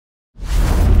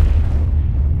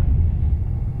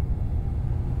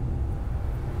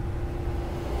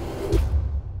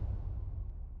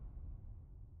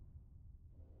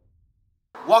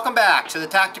Welcome back to the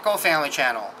Tactical Family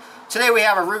channel. Today we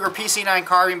have a Ruger PC9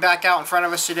 Carbine back out in front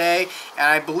of us today, and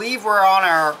I believe we're on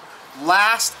our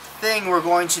last thing we're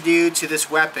going to do to this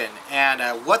weapon.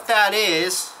 And what that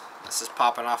is, this is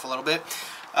popping off a little bit,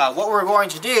 what we're going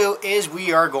to do is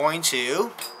we are going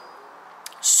to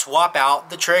swap out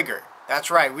the trigger. That's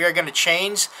right, we are going to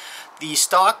change the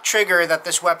stock trigger that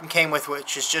this weapon came with,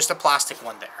 which is just a plastic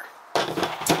one there.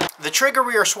 The trigger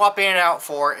we are swapping it out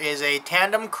for is a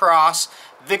tandemkross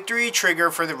victory trigger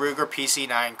for the Ruger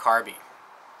PC9 Carbine.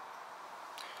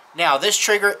 Now, this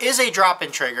trigger is a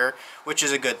drop-in trigger, which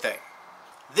is a good thing.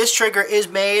 This trigger is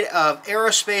made of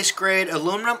aerospace grade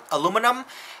aluminum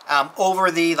over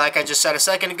the, like I just said a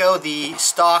second ago, the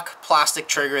stock plastic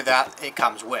trigger that it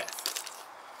comes with.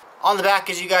 On the back,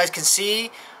 as you guys can see,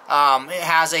 it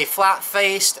has a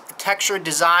flat-faced textured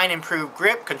design, improved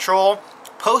grip, control,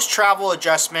 post-travel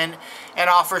adjustment, and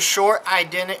offers short,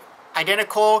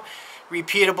 identical,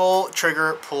 repeatable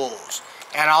trigger pulls.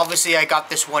 And obviously I got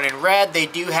this one in red. They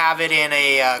do have it in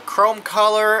a chrome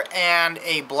color and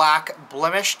a black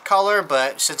blemished color,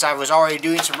 but since I was already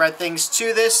doing some red things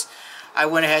to this, I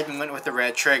went ahead and went with the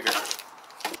red trigger.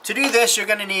 To do this, you're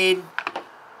going to need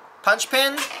punch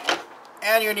pin,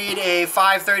 and you need a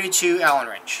 532 Allen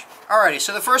wrench. Alrighty,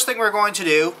 so the first thing we're going to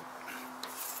do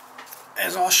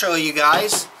is I'll show you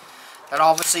guys that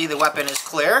obviously the weapon is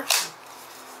clear.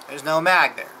 There's no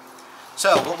mag there.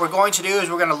 So what we're going to do is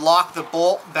we're going to lock the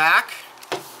bolt back.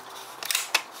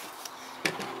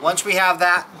 Once we have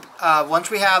that,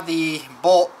 once we have the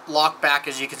bolt locked back,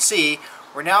 as you can see,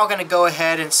 we're now going to go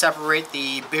ahead and separate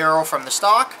the barrel from the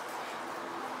stock.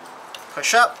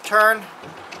 Push up, turn,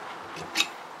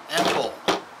 and pull.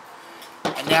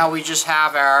 And now we just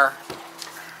have our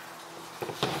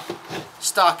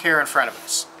stock here in front of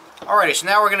us. Alrighty, so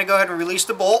now we're going to go ahead and release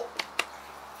the bolt.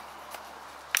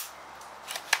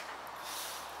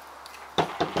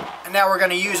 And now we're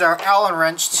going to use our Allen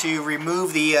wrench to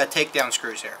remove the takedown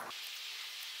screws here.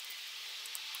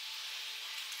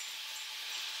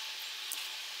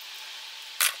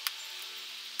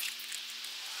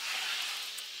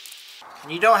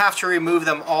 And you don't have to remove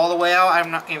them all the way out. I'm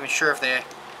not even sure if they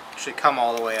actually come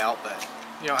all the way out, but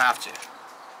you don't have to.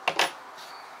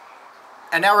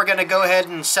 And now we're going to go ahead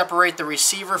and separate the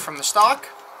receiver from the stock.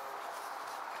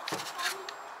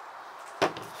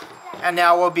 And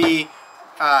now we'll be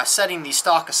setting the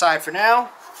stock aside for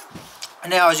now.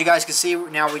 And now, as you guys can see,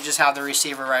 now we just have the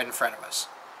receiver right in front of us.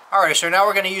 Alright, so now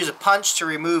we're going to use a punch to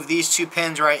remove these two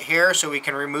pins right here so we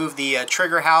can remove the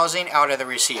trigger housing out of the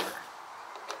receiver.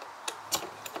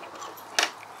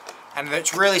 And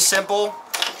it's really simple.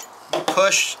 You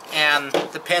push and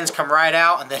the pins come right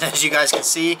out, and then as you guys can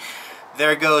see,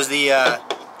 there goes the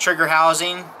trigger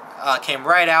housing, came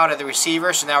right out of the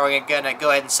receiver. So now we're going to go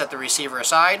ahead and set the receiver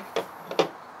aside.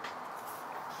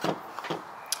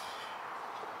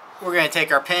 We're going to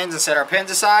take our pins and set our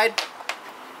pins aside.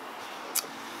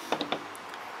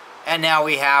 And now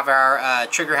we have our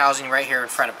trigger housing right here in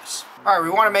front of us. Alright, we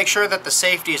want to make sure that the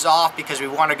safety is off because we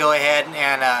want to go ahead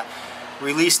and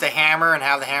release the hammer and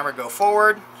have the hammer go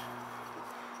forward.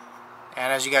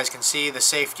 And as you guys can see, the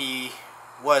safety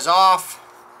was off.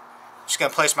 Just going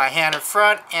to place my hand in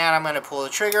front and I'm going to pull the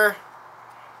trigger,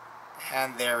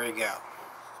 and there we go.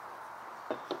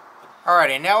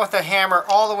 Alrighty, now with the hammer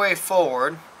all the way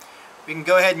forward, we can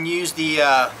go ahead and use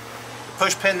the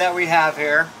push pin that we have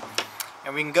here,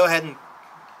 and we can go ahead and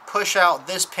push out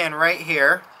this pin right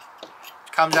here.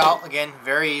 It comes out again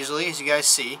very easily, as you guys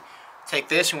see. Take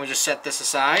this and we'll just set this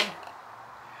aside,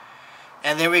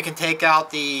 and then we can take out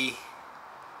the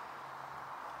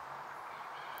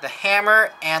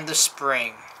hammer and the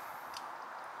spring.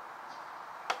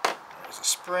 There's the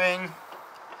spring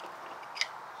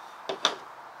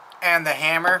and the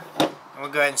hammer, and we'll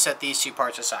go ahead and set these two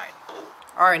parts aside.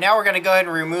 Alright, now we're going to go ahead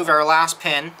and remove our last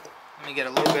pin. Let me get a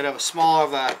little bit of a smaller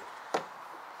of a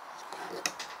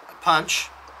punch,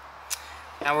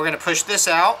 and we're going to push this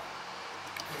out.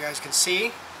 You guys can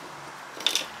see.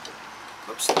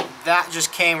 Oops, that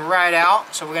just came right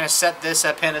out, so we're going to set this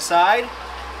pin aside.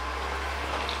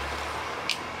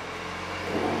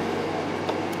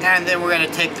 And then we're going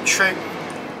to take the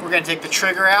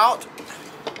trigger out.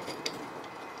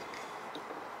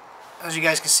 As you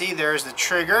guys can see, there's the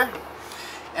trigger.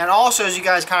 And also, as you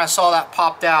guys kind of saw that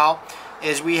popped out,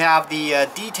 is we have the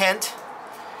detent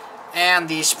and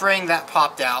the spring that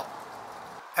popped out.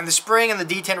 And the spring and the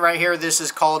detent right here, this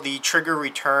is called the trigger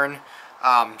return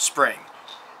spring.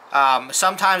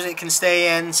 Sometimes it can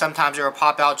stay in, sometimes it will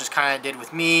pop out, just kind of did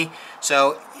with me.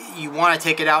 So you want to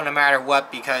take it out no matter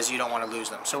what because you don't want to lose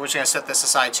them. So we're just going to set this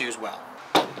aside too as well.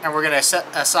 And we're going to set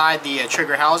aside the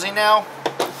trigger housing now.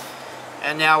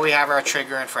 And now we have our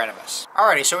trigger in front of us.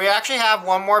 Alrighty, so we actually have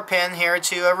one more pin here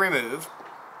to remove.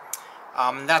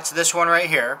 That's this one right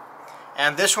here.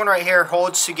 And this one right here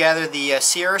holds together the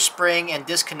Sierra spring and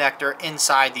disconnector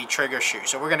inside the trigger shoe.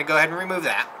 So we're going to go ahead and remove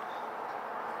that.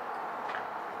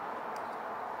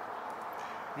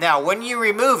 Now when you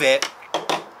remove it,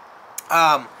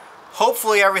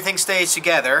 hopefully everything stays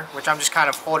together, which I'm just kind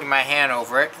of holding my hand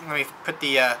over it. Let me put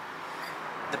the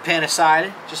pin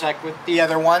aside, just like with the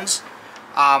other ones.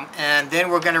 And then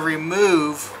we're going to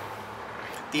remove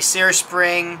the Sierra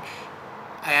spring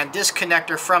and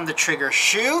disconnector from the trigger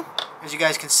shoe, as you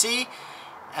guys can see.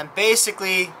 And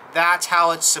basically that's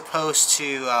how it's supposed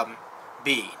to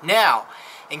be. Now,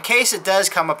 in case it does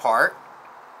come apart,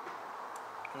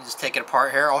 let me just take it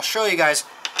apart here. I'll show you guys.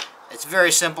 It's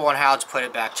very simple on how to put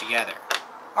it back together.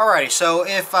 Alrighty, so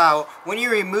if when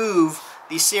you remove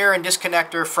the Sierra and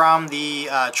disconnector from the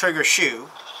trigger shoe,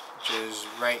 which is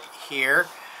right here,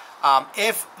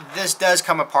 if this does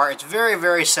come apart, it's very,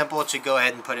 very simple to go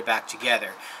ahead and put it back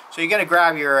together. So you're going to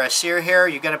grab your Sierra here.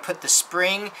 You're going to put the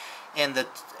spring in this.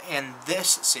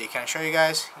 Let's see, can I show you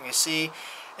guys? You can see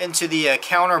into the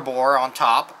counter bore on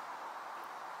top.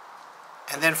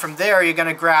 And then from there, you're going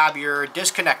to grab your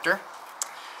disconnector.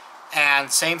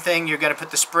 And same thing, you're going to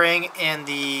put the spring in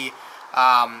the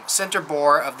center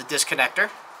bore of the disconnector.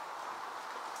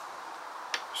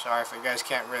 Sorry if you guys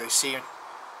can't really see.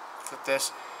 Flip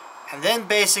this. And then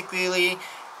basically,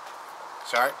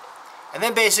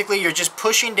 you're just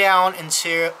pushing down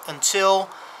until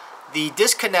the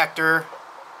disconnector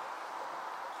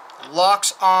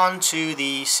locks onto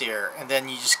the Sierra. And then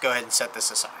you just go ahead and set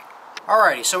this aside.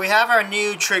 Alrighty, so we have our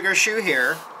new trigger shoe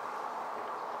here.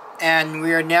 And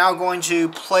we are now going to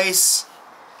place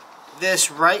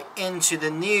this right into the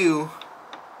new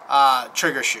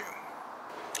trigger shoe.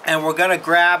 And we're going to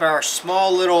grab our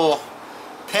small little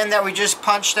pin that we just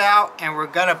punched out, and we're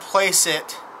going to place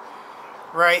it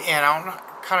right in. I'm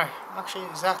not kind of, actually,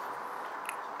 is that?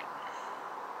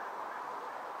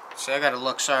 See, I got to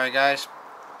look, sorry guys.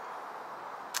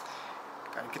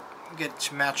 Got to get it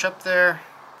to match up there.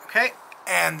 Okay,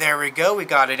 and there we go, we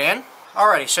got it in.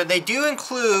 Alrighty, so they do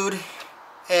include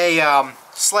a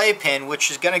sleigh pin, which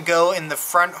is going to go in the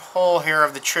front hole here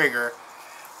of the trigger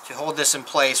to hold this in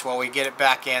place while we get it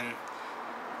back in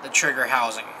the trigger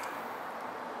housing.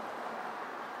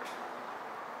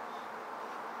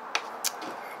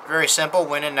 Very simple,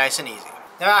 win it nice and easy.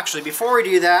 Now actually, before we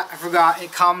do that, I forgot,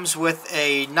 it comes with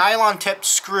a nylon tipped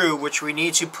screw which we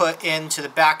need to put into the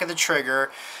back of the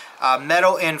trigger,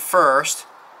 metal in first,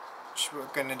 which we're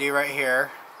going to do right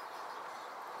here.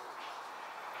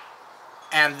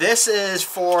 And this is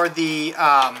for the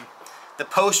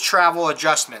post-travel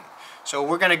adjustment. So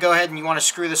we're going to go ahead and you want to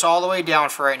screw this all the way down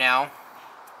for right now.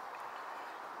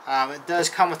 It does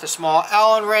come with a small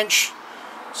Allen wrench,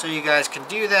 so you guys can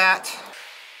do that.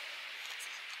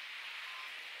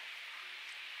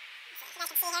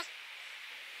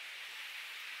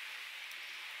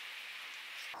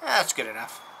 That's good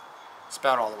enough. It's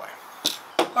about all the way.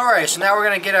 Alright, so now we're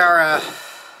going to get our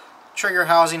trigger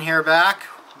housing here back.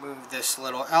 Move this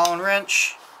little Allen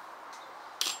wrench.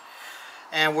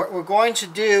 And what we're going to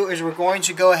do is we're going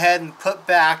to go ahead and put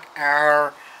back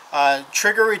our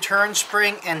trigger return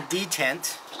spring and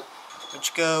detent,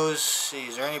 which goes, see,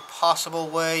 is there any possible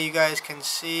way you guys can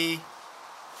see?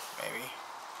 Maybe.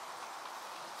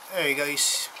 There you go. You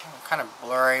see, kind of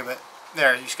blurry, but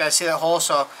there, you guys see that hole?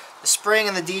 So the spring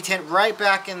and the detent right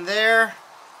back in there,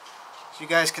 so you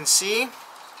guys can see.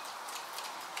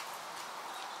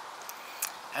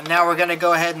 And now we're going to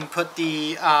go ahead and put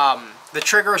the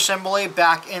trigger assembly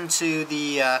back into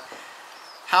the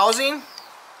housing.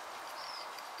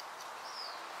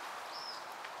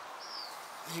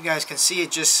 As you guys can see,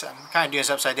 it just, I'm kind of doing this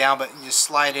upside down, but you just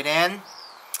slide it in.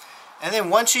 And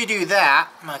then once you do that,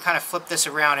 I'm going to kind of flip this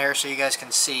around here so you guys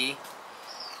can see,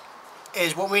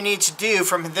 is what we need to do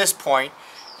from this point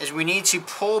is we need to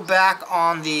pull back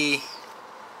on the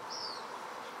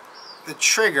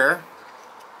trigger.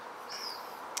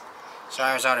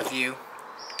 Sorry, I was out of view.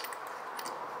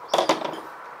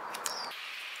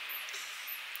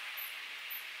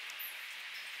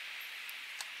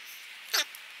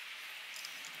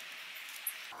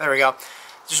 There we go.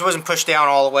 Just wasn't pushed down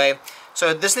all the way.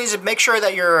 So this needs to make sure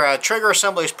that your trigger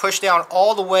assembly is pushed down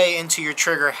all the way into your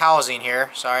trigger housing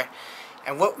here. Sorry.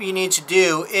 And what we need to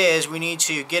do is we need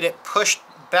to get it pushed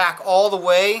back all the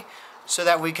way so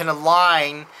that we can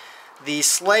align the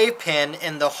sleigh pin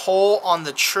in the hole on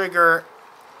the trigger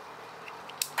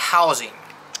housing.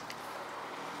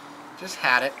 Just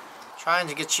had it. Trying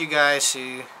to get you guys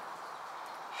to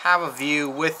have a view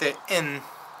with it in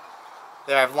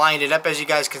There, I've lined it up. As you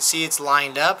guys can see, it's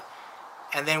lined up.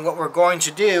 And then what we're going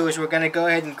to do is we're going to go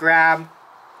ahead and grab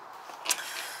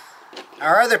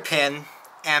our other pin,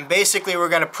 and basically we're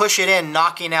going to push it in,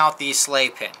 knocking out the sleigh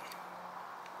pin.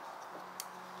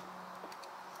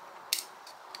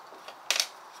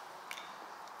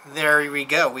 There we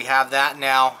go. We have that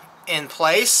now in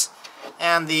place,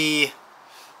 and the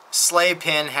sleigh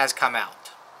pin has come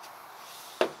out.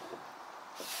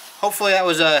 Hopefully that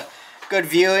was a good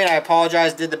viewing. I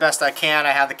apologize, did the best I can.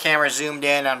 I have the camera zoomed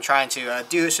in. I'm trying to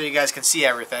do it so you guys can see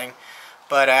everything.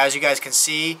 But as you guys can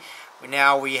see,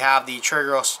 now we have the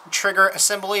trigger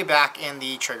assembly back in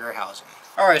the trigger housing.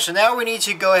 Alright, so now we need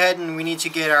to go ahead and we need to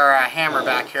get our hammer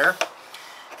back here.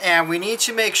 And we need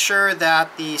to make sure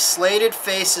that the slated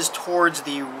faces towards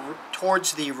the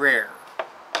rear.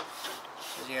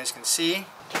 As you guys can see,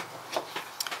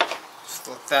 just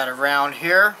flip that around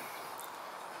here.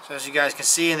 So as you guys can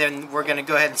see, and then we're going to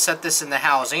go ahead and set this in the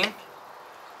housing.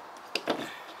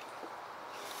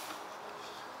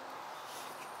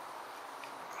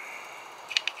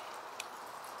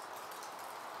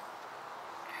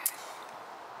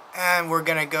 And we're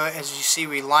going to go, as you see,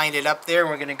 we lined it up there.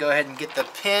 We're going to go ahead and get the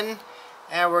pin,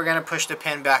 and we're going to push the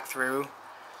pin back through.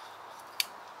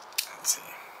 Let's see.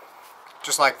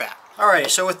 Just like that.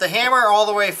 Alright, so with the hammer all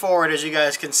the way forward, as you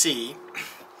guys can see,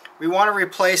 we want to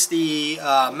replace the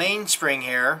mainspring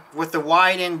here with the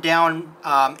wide end down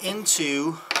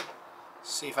into, let's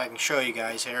see if I can show you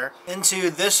guys here, into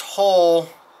this hole.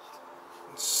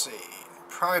 Let's see,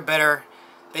 probably better.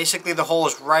 Basically the hole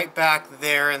is right back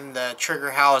there in the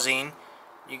trigger housing.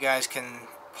 You guys can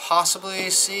possibly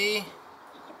see.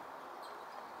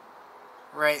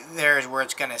 Right there is where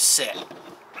it's going to sit.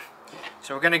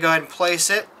 So we're going to go ahead and place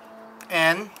it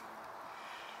in.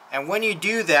 And when you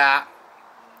do that,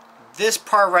 this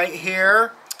part right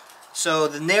here, so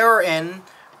the narrow end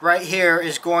right here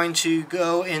is going to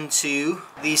go into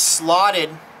the slotted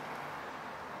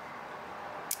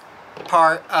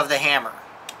part of the hammer.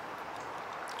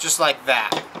 Just like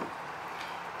that.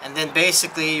 And then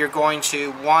basically you're going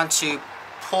to want to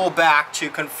pull back to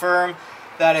confirm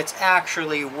that it's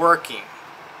actually working.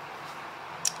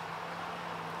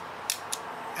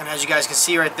 And as you guys can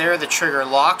see right there, the trigger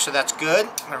locks, so that's good.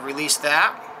 I'm going to release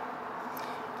that.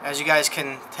 As you guys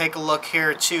can take a look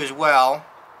here too as well,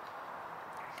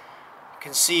 you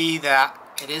can see that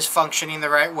it is functioning the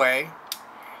right way.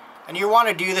 And you want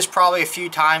to do this probably a few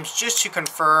times just to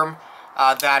confirm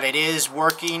that it is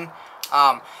working.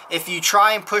 If you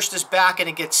try and push this back and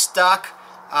it gets stuck,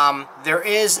 there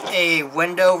is a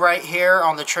window right here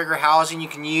on the trigger housing. You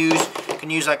can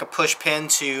use like a push pin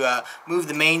to move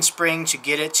the mainspring to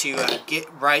get it to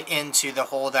get right into the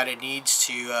hole that it needs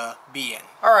to be in.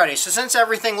 Alrighty, so since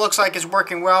everything looks like it's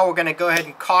working well, we're going to go ahead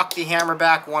and cock the hammer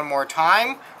back one more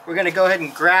time. We're going to go ahead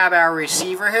and grab our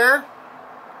receiver here,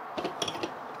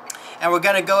 and we're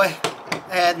going to go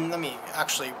ahead and let me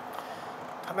actually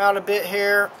come out a bit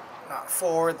here, not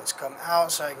forward, let's come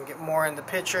out so I can get more in the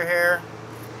picture here.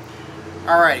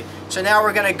 Alright, so now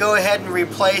we're going to go ahead and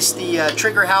replace the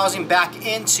trigger housing back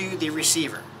into the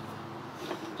receiver.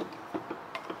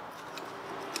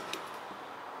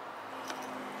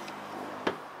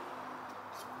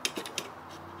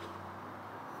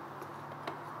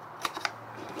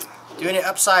 Doing it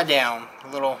upside down,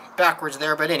 a little backwards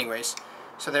there, but anyways.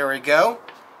 So there we go.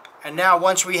 And now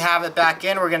once we have it back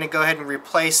in, we're going to go ahead and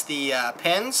replace the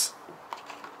pins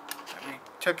that we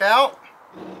took out.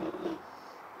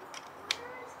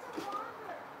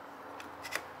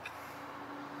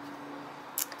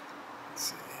 Let's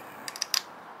see.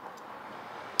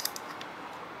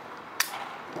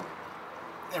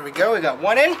 There we go, we got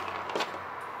one in.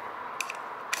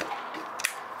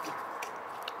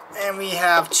 And we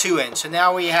have two in. So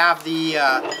now we have the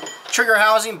trigger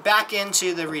housing back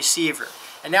into the receiver.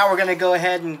 And now we're going to go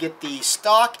ahead and get the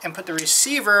stock and put the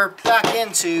receiver back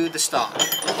into the stock.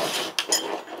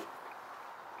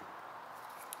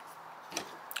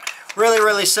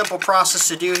 Really simple process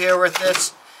to do here with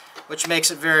this, which makes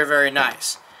it very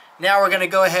nice. Now we're going to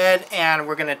go ahead and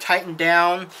we're going to tighten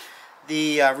down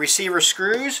the receiver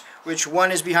screws, which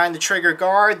one is behind the trigger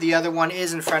guard, the other one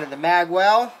is in front of the mag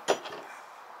well,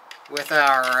 with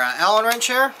our Allen wrench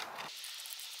here.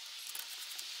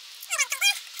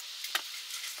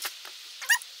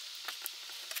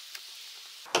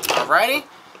 Alrighty,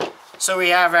 so we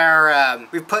have our,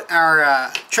 we've put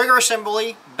our trigger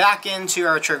assembly back into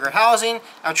our trigger housing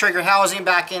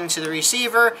back into the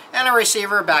receiver, and our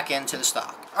receiver back into the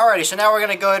stock. Alrighty, so now we're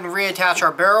going to go ahead and reattach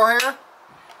our barrel here.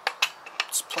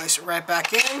 Just place it right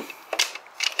back in.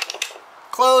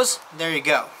 Close, there you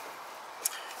go.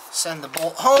 Send the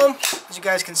bolt home, as you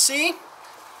guys can see.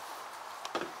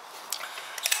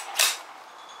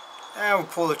 And we'll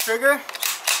pull the trigger.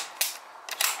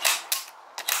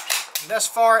 And thus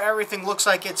far, everything looks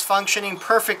like it's functioning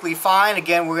perfectly fine.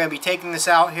 Again, we're going to be taking this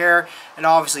out here and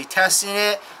obviously testing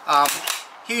it.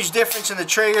 Huge difference in the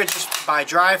trigger just by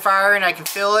dry firing. I can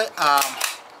feel it. A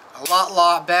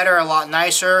lot better, a lot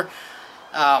nicer.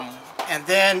 And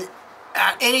then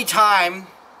at any time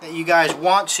that you guys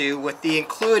want to, with the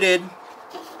included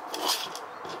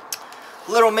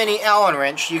little mini Allen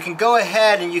wrench, you can go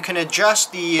ahead and you can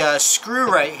adjust the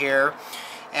screw right here.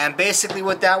 And basically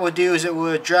what that would do is it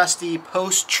will adjust the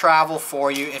post travel for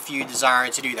you if you desire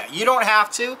to do that. You don't have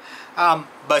to,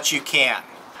 but you can.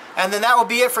 And then that will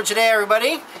be it for today,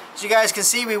 everybody. As you guys can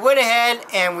see, we went ahead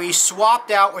and we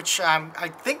swapped out, which I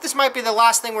think this might be the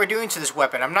last thing we're doing to this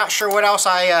weapon. I'm not sure what else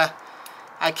I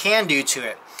can do to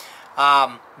it.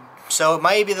 So it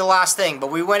might be the last thing, but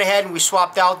we went ahead and we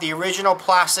swapped out the original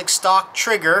plastic stock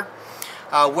trigger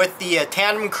with the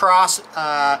tandemkross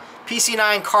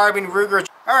PC9 Carbine Ruger.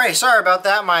 Alright, sorry about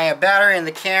that. My battery in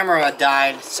the camera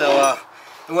died, so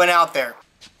it went out there.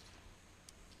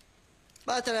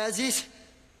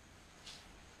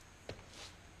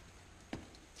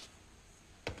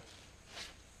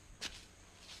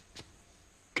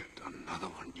 Get another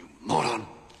one, you moron.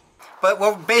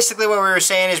 But basically what we were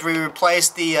saying is we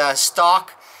replaced the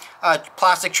stock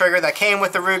plastic trigger that came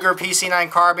with the Ruger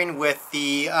PC9 Carbine with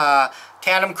the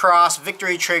tandemkross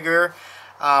Victory trigger,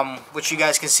 which you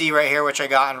guys can see right here, which I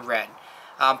got in red.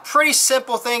 Pretty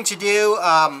simple thing to do.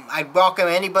 I'd welcome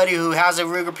anybody who has a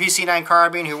Ruger PC9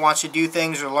 Carbine who wants to do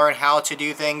things or learn how to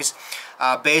do things.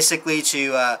 Basically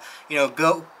to you know,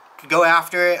 go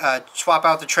after it, swap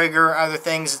out the trigger, other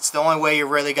things. It's the only way you're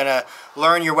really gonna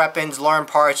learn your weapons, learn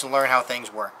parts, and learn how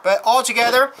things work. But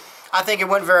altogether, I think it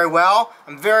went very well.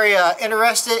 I'm very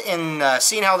interested in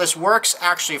seeing how this works,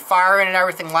 actually firing and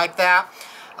everything like that.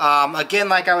 Again,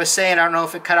 like I was saying, I don't know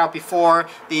if it cut out before,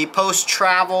 the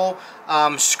post-travel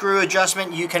screw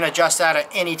adjustment, you can adjust that at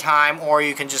any time, or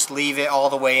you can just leave it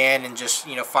all the way in and just,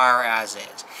 you know, fire as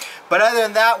is. But other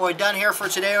than that, we're done here for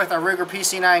today with our Ruger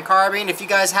PC9 Carbine. If you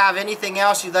guys have anything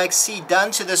else you'd like to see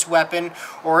done to this weapon,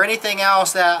 or anything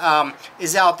else that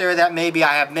is out there that maybe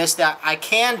I have missed that I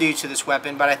can do to this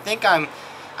weapon, but I think I'm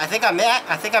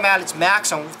at its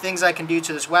max on things I can do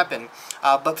to this weapon.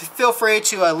 But feel free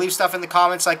to leave stuff in the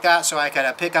comments like that so I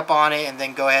can pick up on it and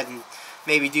then go ahead and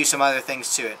maybe do some other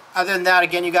things to it. Other than that,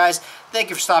 again, you guys, thank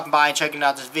you for stopping by and checking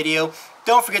out this video.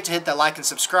 Don't forget to hit that like and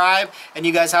subscribe, and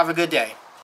you guys have a good day.